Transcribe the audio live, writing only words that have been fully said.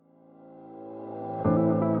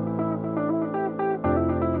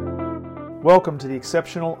Welcome to the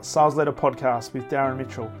Exceptional Sales Leader Podcast with Darren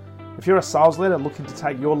Mitchell. If you're a sales leader looking to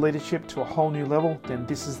take your leadership to a whole new level, then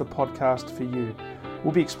this is the podcast for you.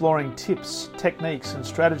 We'll be exploring tips, techniques, and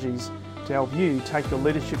strategies to help you take your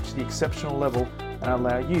leadership to the exceptional level and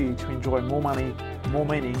allow you to enjoy more money, more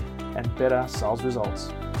meaning, and better sales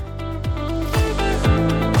results.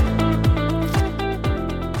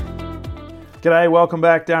 G'day, welcome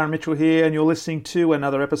back. Darren Mitchell here, and you're listening to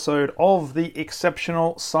another episode of the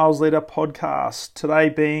Exceptional Sales Leader Podcast. Today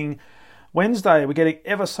being Wednesday, we're getting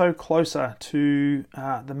ever so closer to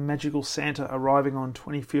the magical Santa arriving on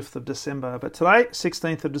 25th of December. But today,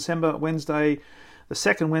 16th of December, Wednesday, the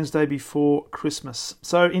second Wednesday before Christmas.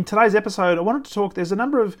 So in today's episode, I wanted to talk, there's a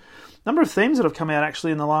number of themes that have come out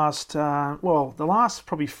actually in the last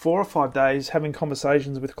probably 4 or 5 days, having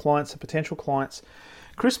conversations with clients and potential clients.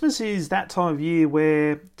 Christmas is that time of year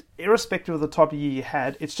where, irrespective of the type of year you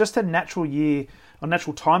had, it's just a natural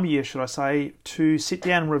time of year, should I say, to sit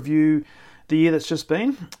down and review the year that's just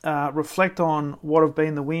been, reflect on what have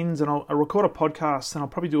been the wins, and I'll record a podcast and I'll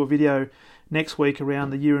probably do a video next week around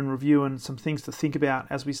the year in review and some things to think about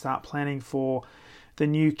as we start planning for the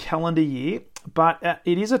new calendar year. But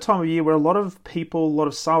it is a time of year where a lot of people, a lot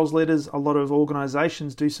of sales leaders, a lot of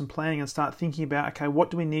organizations do some planning and start thinking about, okay,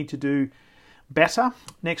 what do we need to do better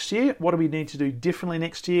next year? What do we need to do differently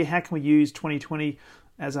next year? How can we use 2020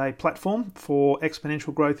 as a platform for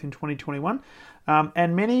exponential growth in 2021?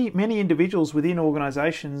 And many individuals within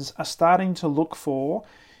organizations are starting to look for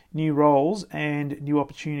new roles and new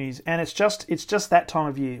opportunities. And it's just that time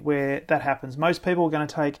of year where that happens. Most people are going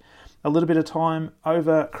to take a little bit of time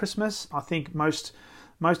over Christmas. I think most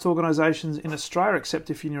organizations in Australia, except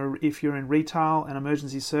if you're in retail and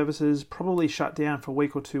emergency services, probably shut down for a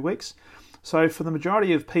week or 2 weeks. So for the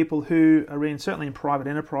majority of people who are certainly in private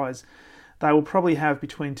enterprise, they will probably have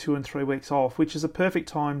between 2 and 3 weeks off, which is a perfect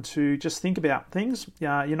time to just think about things. You're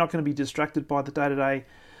not going to be distracted by the day-to-day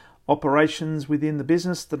operations within the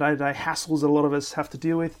business, the day-to-day hassles that a lot of us have to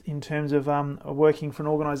deal with in terms of working for an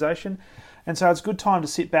organization. And so it's a good time to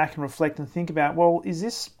sit back and reflect and think about, well, is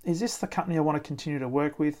this the company I want to continue to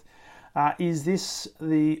work with? Is this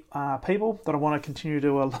the people that I want to continue to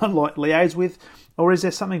liaise with? Or is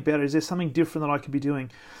there something better? Is there something different that I could be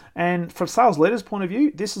doing? And from a sales leader's point of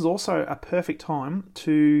view, this is also a perfect time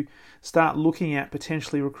to start looking at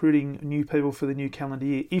potentially recruiting new people for the new calendar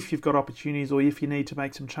year. If you've got opportunities, or if you need to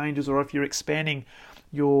make some changes, or if you're expanding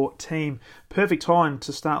your team, perfect time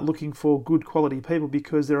to start looking for good quality people,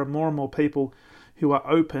 because there are more and more people who are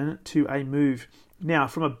open to a move. Now,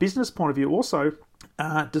 from a business point of view also,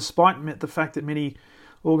 despite the fact that many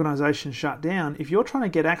organizations shut down, if you're trying to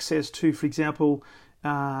get access to, for example,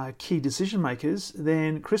 key decision makers,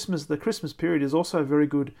 then the Christmas period is also a very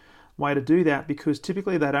good way to do that, because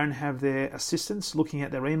typically they don't have their assistants looking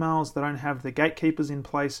at their emails, they don't have the gatekeepers in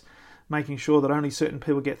place making sure that only certain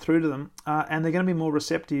people get through to them, and they're going to be more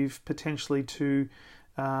receptive potentially to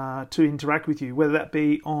interact with you, whether that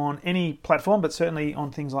be on any platform, but certainly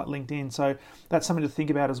on things like LinkedIn. So that's something to think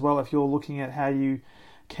about as well if you're looking at how you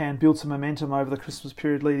can build some momentum over the Christmas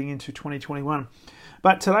period leading into 2021.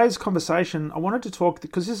 But today's conversation, I wanted to talk,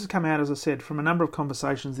 because this has come out, as I said, from a number of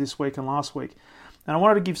conversations this week and last week, and I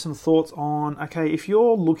wanted to give some thoughts on, okay, if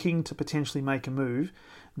you're looking to potentially make a move,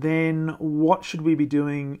 then what should we be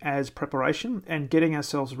doing as preparation and getting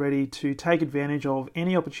ourselves ready to take advantage of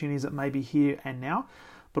any opportunities that may be here and now,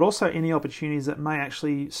 but also any opportunities that may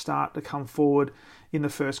actually start to come forward in the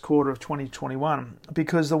first quarter of 2021.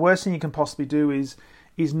 Because the worst thing you can possibly do is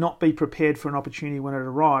not be prepared for an opportunity when it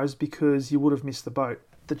arrives, because you would have missed the boat.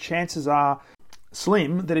 The chances are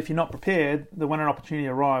slim that if you're not prepared, that when an opportunity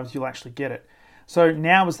arrives, you'll actually get it. So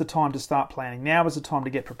now is the time to start planning. Now is the time to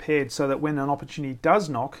get prepared, so that when an opportunity does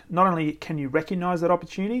knock, not only can you recognize that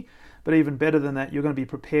opportunity, but even better than that, you're going to be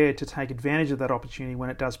prepared to take advantage of that opportunity when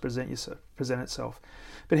it does present itself.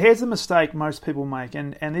 But here's the mistake most people make,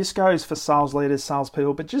 and this goes for sales leaders,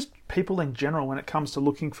 salespeople, but just people in general when it comes to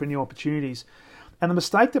looking for new opportunities. And the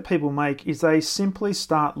mistake that people make is they simply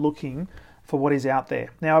start looking for what is out there.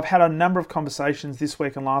 Now, I've had a number of conversations this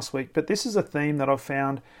week and last week, but this is a theme that I've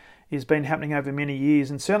found has been happening over many years.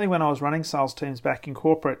 And certainly when I was running sales teams back in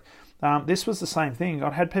corporate, this was the same thing.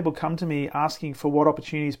 I'd had people come to me asking for what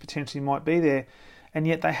opportunities potentially might be there, and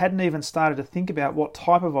yet they hadn't even started to think about what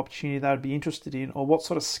type of opportunity they would be interested in, or what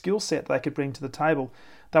sort of skill set they could bring to the table.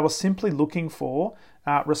 They were simply looking for,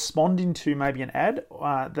 responding to maybe an ad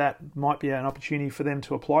that might be an opportunity for them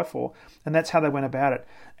to apply for, and that's how they went about it.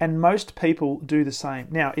 And most people do the same.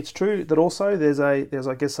 Now, it's true that also there's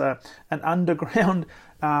an underground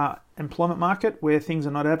employment market where things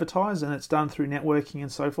are not advertised and it's done through networking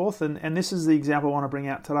and so forth. And this is the example I want to bring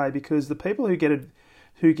out today, because the people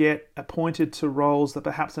who get appointed to roles that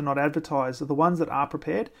perhaps are not advertised are the ones that are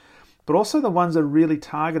prepared, but also the ones that are really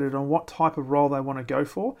targeted on what type of role they want to go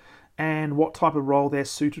for and what type of role they're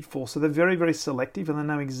suited for. So they're very, very selective, and they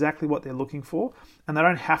know exactly what they're looking for, and they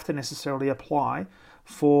don't have to necessarily apply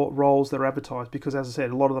for roles that are advertised, because, as I said,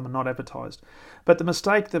 a lot of them are not advertised. But the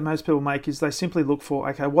mistake that most people make is they simply look for,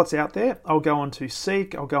 okay, what's out there? I'll go on to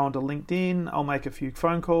Seek, I'll go on to LinkedIn, I'll make a few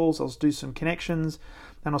phone calls, I'll do some connections,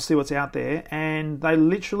 and I'll see what's out there. And they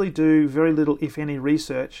literally do very little, if any,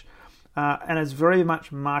 research, and it's very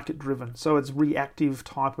much market driven. So it's reactive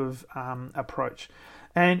type of approach.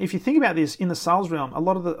 And if you think about this in the sales realm, a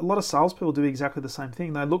lot of salespeople do exactly the same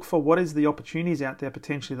thing. They look for what is the opportunities out there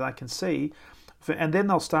potentially they can see, and then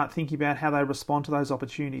they'll start thinking about how they respond to those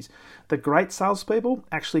opportunities. The great salespeople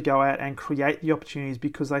actually go out and create the opportunities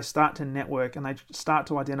because they start to network and they start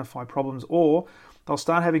to identify problems, or they'll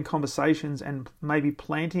start having conversations and maybe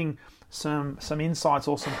planting some insights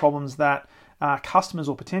or some problems that customers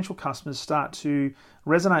or potential customers start to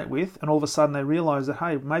resonate with, and all of a sudden they realize that,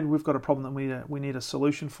 hey, maybe we've got a problem that we need a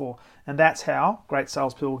solution for. And that's how great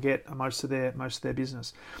salespeople get most of their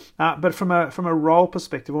business. But from a role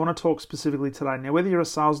perspective, I want to talk specifically today. Now, whether you're a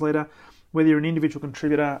sales leader, whether you're an individual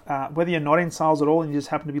contributor, whether you're not in sales at all and you just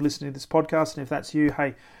happen to be listening to this podcast, and if that's you,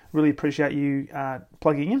 hey, really appreciate you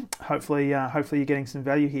plugging in. Hopefully you're getting some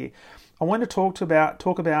value here. I want to talk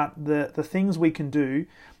about the things we can do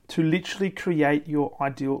to literally create your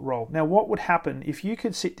ideal role. Now, what would happen if you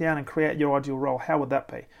could sit down and create your ideal role? How would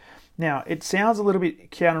that be? Now, it sounds a little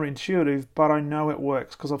bit counterintuitive, but I know it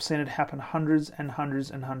works because I've seen it happen hundreds and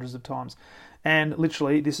hundreds and hundreds of times. And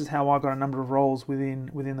literally, this is how I got a number of roles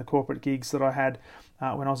within the corporate gigs that I had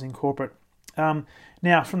when I was in corporate.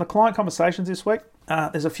 Now, from the client conversations this week,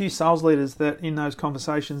 there's a few sales leaders that in those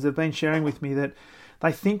conversations have been sharing with me that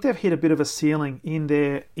they think they've hit a bit of a ceiling in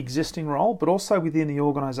their existing role, but also within the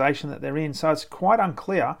organization that they're in. So it's quite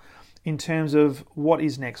unclear in terms of what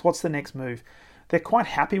is next. What's the next move? They're quite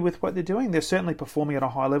happy with what they're doing. They're certainly performing at a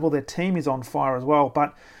high level. Their team is on fire as well,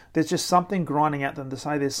 but there's just something grinding at them to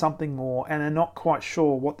say there's something more, and they're not quite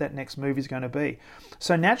sure what that next move is going to be.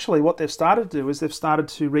 So naturally, what they've started to do is they've started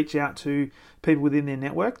to reach out to people within their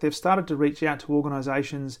network. They've started to reach out to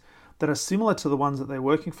organizations that are similar to the ones that they're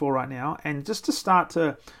working for right now, and just to start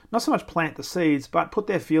to not so much plant the seeds, but put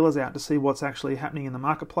their feelers out to see what's actually happening in the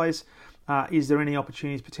marketplace. Is there any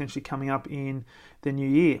opportunities potentially coming up in the new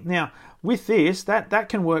year? Now, with this, that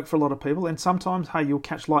can work for a lot of people, and sometimes, hey, you'll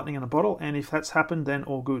catch lightning in a bottle, and if that's happened, then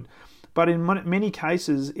all good. But in many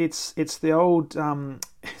cases, it's the old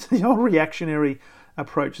reactionary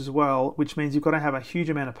approach as well, which means you've got to have a huge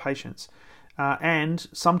amount of patience. And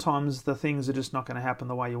sometimes the things are just not going to happen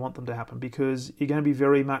the way you want them to happen, because you're going to be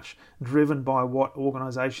very much driven by what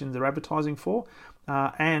organizations are advertising for,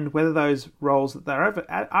 and whether those roles that they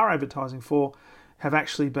are advertising for have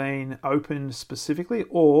actually been opened specifically,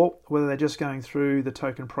 or whether they're just going through the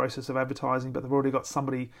token process of advertising, but they've already got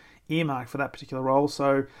somebody earmarked for that particular role.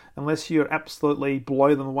 So unless you absolutely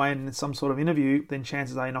blow them away in some sort of interview, then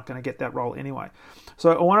chances are you're not going to get that role anyway.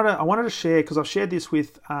 So I wanted to share, because I've shared this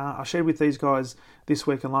with I shared with these guys this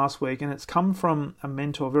week and last week, and it's come from a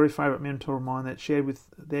mentor, a very favorite mentor of mine that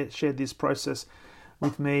shared this process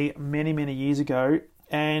with me many years ago.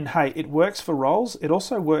 And hey, it works for roles. It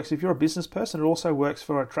also works if you're a business person. It also works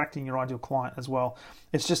for attracting your ideal client as well.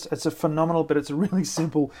 It's a phenomenal, but it's a really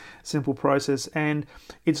simple process. And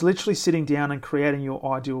it's literally sitting down and creating your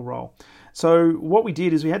ideal role. So what we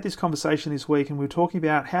did is we had this conversation this week, and we were talking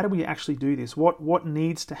about how do we actually do this? What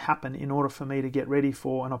needs to happen in order for me to get ready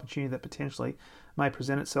for an opportunity that potentially may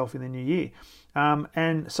present itself in the new year?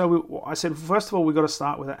 And so I said, first of all, we've got to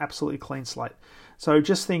start with an absolutely clean slate. So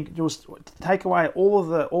just take away all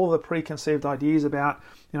the preconceived ideas about,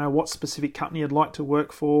 what specific company you'd like to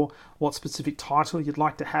work for, what specific title you'd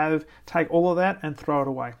like to have. Take all of that and throw it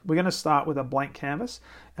away. We're going to start with a blank canvas,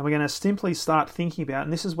 and we're going to simply start thinking about,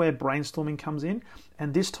 and this is where brainstorming comes in,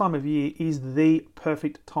 and this time of year is the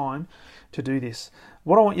perfect time to do this.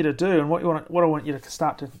 What I want you to do, and what I want you to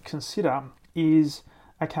start to consider is,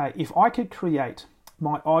 okay, if I could create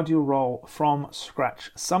my ideal role from scratch.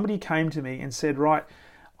 Somebody came to me and said, right,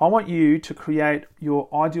 I want you to create your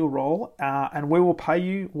ideal role, and we will pay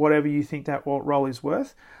you whatever you think that role is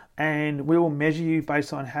worth, and we will measure you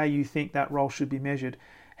based on how you think that role should be measured.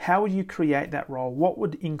 How would you create that role? What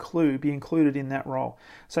would be included in that role?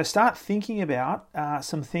 So start thinking about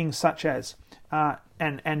some things such as,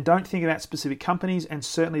 and don't think about specific companies, and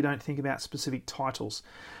certainly don't think about specific titles.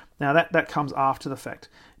 Now that comes after the fact.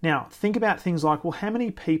 Now, think about things like, well, how many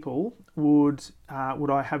people would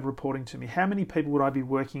I have reporting to me? How many people would I be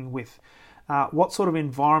working with? What sort of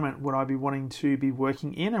environment would I be wanting to be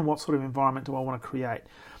working in, and what sort of environment do I want to create?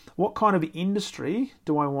 What kind of industry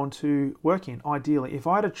do I want to work in, ideally? If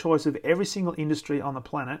I had a choice of every single industry on the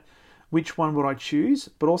planet, which one would I choose?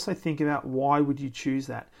 But also think about, why would you choose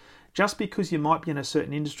that? Just because you might be in a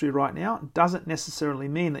certain industry right now doesn't necessarily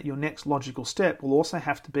mean that your next logical step will also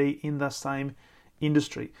have to be in the same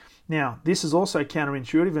industry. Now, this is also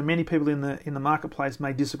counterintuitive, and many people in the marketplace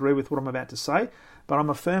may disagree with what I'm about to say, but I'm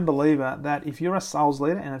a firm believer that if you're a sales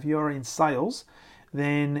leader and if you're in sales,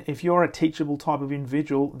 then if you're a teachable type of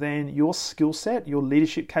individual, then your skill set, your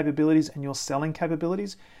leadership capabilities, and your selling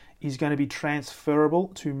capabilities is going to be transferable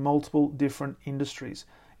to multiple different industries,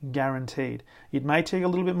 guaranteed. It may take a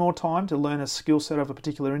little bit more time to learn a skill set of a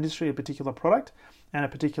particular industry, a particular product, and a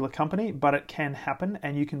particular company, but it can happen,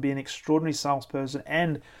 and you can be an extraordinary salesperson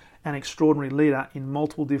and an extraordinary leader in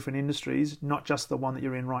multiple different industries, not just the one that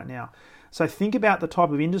you're in right now. So think about the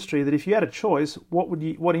type of industry that, if you had a choice,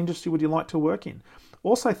 what industry would you like to work in?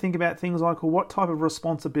 Also think about things like, well, what type of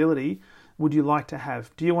responsibility would you like to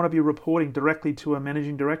have? Do you want to be reporting directly to a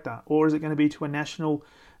managing director, or is it going to be to a national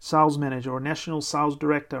sales manager or a national sales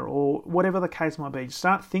director, or whatever the case might be?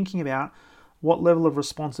 Start thinking about what level of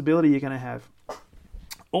responsibility you're going to have.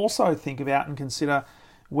 Also think about and consider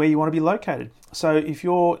where you want to be located. So if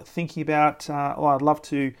you're thinking about, I'd love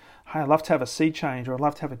to have a sea change, or I'd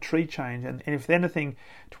love to have a tree change, and if anything,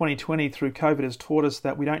 2020 through COVID has taught us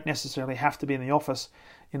that we don't necessarily have to be in the office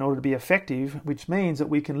in order to be effective, which means that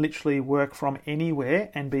we can literally work from anywhere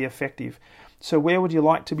and be effective. So where would you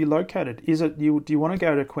like to be located? Do you want to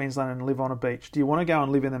go to Queensland and live on a beach? Do you want to go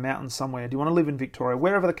and live in the mountains somewhere? Do you want to live in Victoria?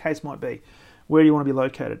 Wherever the case might be, where do you want to be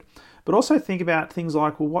located? But also think about things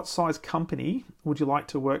like, well, what size company would you like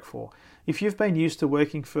to work for? If you've been used to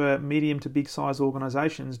working for medium to big size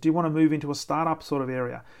organizations, do you want to move into a startup sort of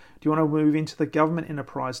area? Do you want to move into the government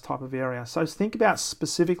enterprise type of area? So think about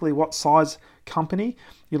specifically what size company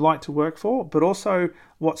you'd like to work for, but also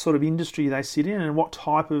what sort of industry they sit in and what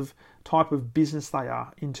type of business they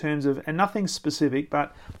are, in terms of, and nothing specific,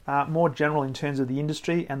 but more general in terms of the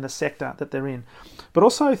industry and the sector that they're in. But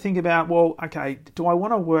also think about, well, okay, do I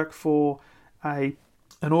want to work for an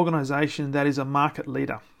organization that is a market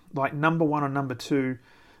leader, like number one or number two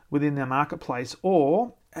within their marketplace,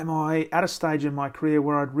 or am I at a stage in my career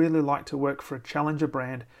where I'd really like to work for a challenger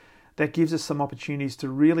brand that gives us some opportunities to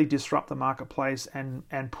really disrupt the marketplace and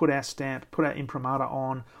put our stamp, put our imprimatur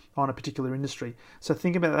on a particular industry. So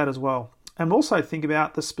think about that as well. And also think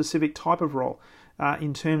about the specific type of role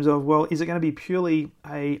in terms of, well, is it going to be purely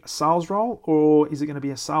a sales role, or is it going to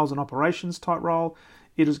be a sales and operations type role?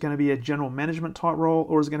 It is going to be a general management type role,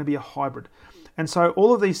 or is it going to be a hybrid? And so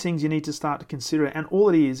all of these things you need to start to consider, and all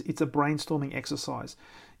it is, it's a brainstorming exercise.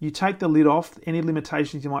 You take the lid off any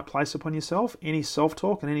limitations you might place upon yourself, any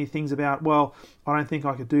self-talk and any things about, well, I don't think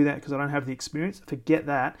I could do that because I don't have the experience. Forget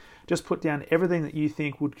that. Just put down everything that you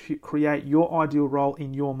think would create your ideal role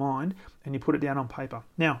in your mind, and you put it down on paper.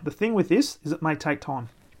 Now, the thing with this is it may take time.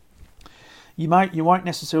 You won't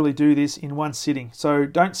necessarily do this in one sitting. So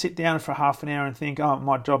don't sit down for half an hour and think, oh,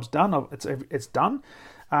 my job's done. It's done.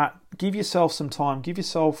 Give yourself some time. Give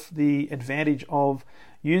yourself the advantage of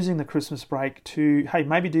using the Christmas break to, hey,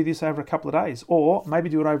 maybe do this over a couple of days, or maybe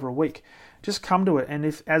do it over a week. Just come to it, and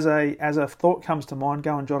if as a thought comes to mind,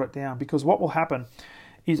 go and jot it down, because what will happen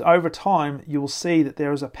is over time you will see that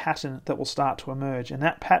there is a pattern that will start to emerge, and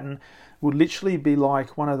that pattern would literally be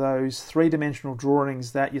like one of those three-dimensional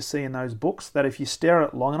drawings that you see in those books, that if you stare at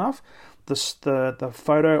it long enough, the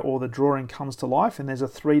photo or the drawing comes to life, and there's a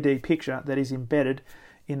 3D picture that is embedded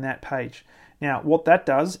in that page. Now, what that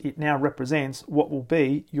does, it now represents what will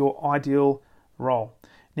be your ideal role.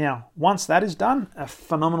 Now, once that is done, a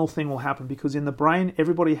phenomenal thing will happen, because in the brain,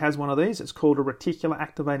 everybody has one of these. It's called a reticular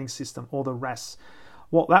activating system, or the RAS.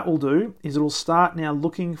 What that will do is it will start now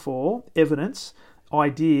looking for evidence,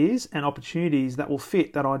 ideas, and opportunities that will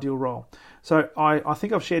fit that ideal role. So I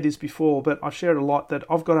think I've shared this before, but I've shared a lot that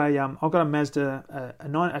I've got a Mazda,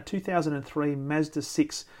 a 2003 Mazda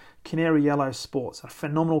 6 Canary Yellow Sports, a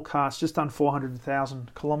phenomenal car. It's just done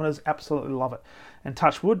 400,000 kilometers. Absolutely love it. And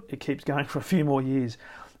touch wood, it keeps going for a few more years.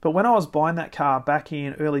 But when I was buying that car back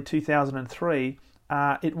in early 2003,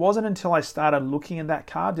 it wasn't until I started looking at that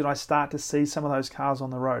car did I start to see some of those cars on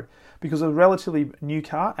the road, because it was a relatively new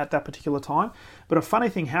car at that particular time. But a funny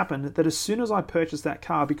thing happened, that as soon as I purchased that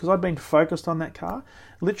car, because I'd been focused on that car,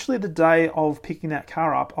 literally the day of picking that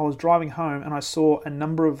car up, I was driving home and I saw a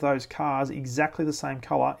number of those cars exactly the same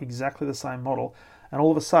color, exactly the same model, and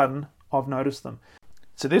all of a sudden I've noticed them.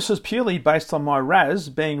 So this was purely based on my RAS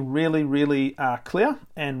being really clear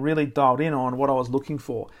and really dialed in on what I was looking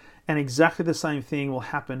for. And exactly the same thing will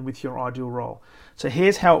happen with your ideal role. So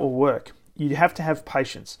here's how it will work. You have to have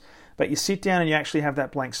patience, but you sit down and you actually have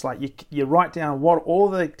that blank slate. You write down what all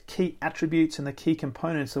the key attributes and the key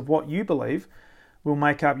components of what you believe will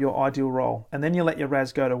make up your ideal role. And then you let your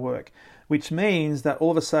RAS go to work, which means that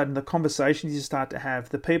all of a sudden the conversations you start to have,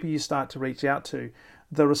 the people you start to reach out to,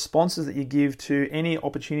 the responses that you give to any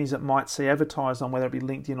opportunities that might see advertised on whether it be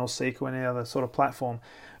LinkedIn or Seek or any other sort of platform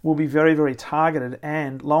will be very targeted.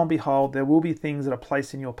 And lo and behold, there will be things that are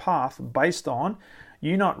placed in your path based on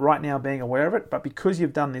you not right now being aware of it, but because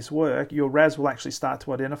you've done this work, your RAS will actually start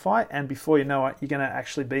to identify, and before you know it, you're going to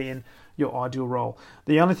actually be in your ideal role.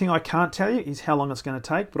 The only thing I can't tell you is how long it's going to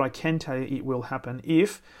take, but I can tell you it will happen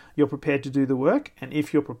if you're prepared to do the work and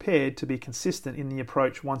if you're prepared to be consistent in the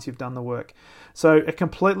approach once you've done the work. So a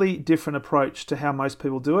completely different approach to how most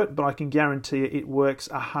people do it, but I can guarantee you it works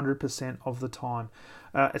 100% of the time.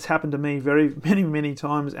 It's happened to me many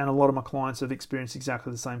times, and a lot of my clients have experienced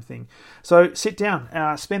exactly the same thing. So sit down,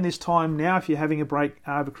 spend this time now. If you're having a break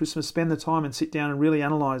over Christmas, spend the time and sit down and really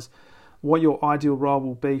analyze what your ideal role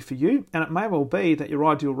will be for you. And it may well be that your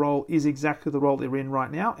ideal role is exactly the role that you're in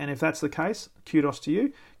right now. And if that's the case, kudos to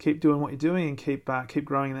you. Keep doing what you're doing and keep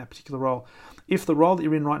growing in that particular role. If the role that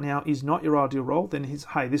you're in right now is not your ideal role, then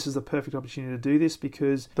hey, this is the perfect opportunity to do this,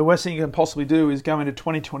 because the worst thing you can possibly do is go into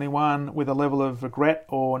 2021 with a level of regret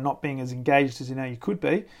or not being as engaged as you know you could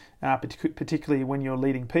be, particularly when you're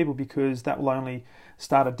leading people, because that will only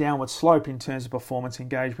start a downward slope in terms of performance,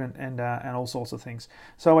 engagement, and all sorts of things.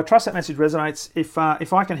 So I trust that message resonates.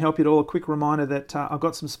 If I can help you at all, a quick reminder that I've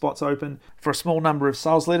got some spots open for a small number of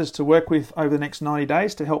sales leaders to work with over the next 90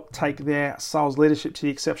 days to help take their sales leadership to the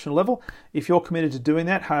exceptional level. If you're committed to doing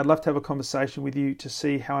that, I'd love to have a conversation with you to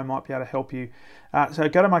see how I might be able to help you. So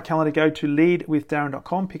go to my calendar, go to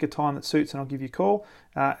leadwithdarren.com, pick a time that suits, and I'll give you a call.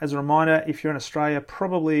 As a reminder, if you're in Australia,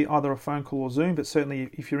 probably either a phone call or Zoom, but certainly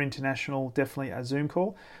if you're international, definitely a Zoom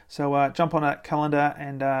call. So jump on that calendar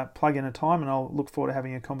and plug in a time, and I'll look forward to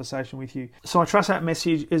having a conversation with you. So I trust that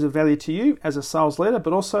message is of value to you as a sales leader,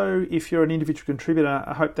 but also if you're an individual contributor,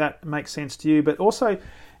 I hope that makes sense to you. But also,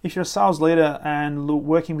 if you're a sales leader and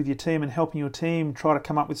working with your team and helping your team try to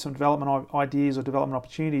come up with some development ideas or development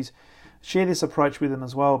opportunities, share this approach with them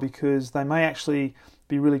as well, because they may actually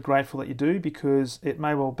be really grateful that you do, because it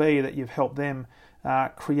may well be that you've helped them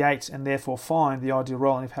create and therefore find the ideal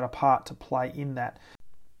role, and you've had a part to play in that.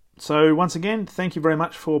 So once again, thank you very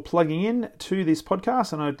much for plugging in to this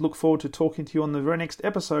podcast, and I look forward to talking to you on the very next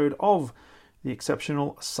episode of the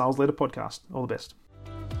Exceptional Sales Leader Podcast. All the best.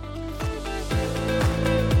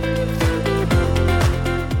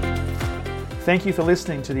 Thank you for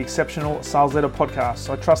listening to the Exceptional Sales Leader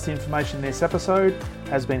Podcast. I trust the information in this episode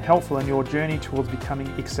has been helpful in your journey towards becoming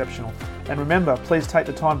exceptional. And remember, please take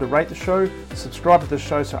the time to rate the show, subscribe to the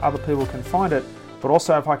show so other people can find it. But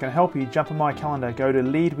also, if I can help you, jump on my calendar, go to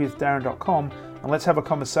leadwithdarren.com, and let's have a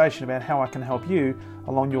conversation about how I can help you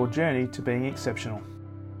along your journey to being exceptional.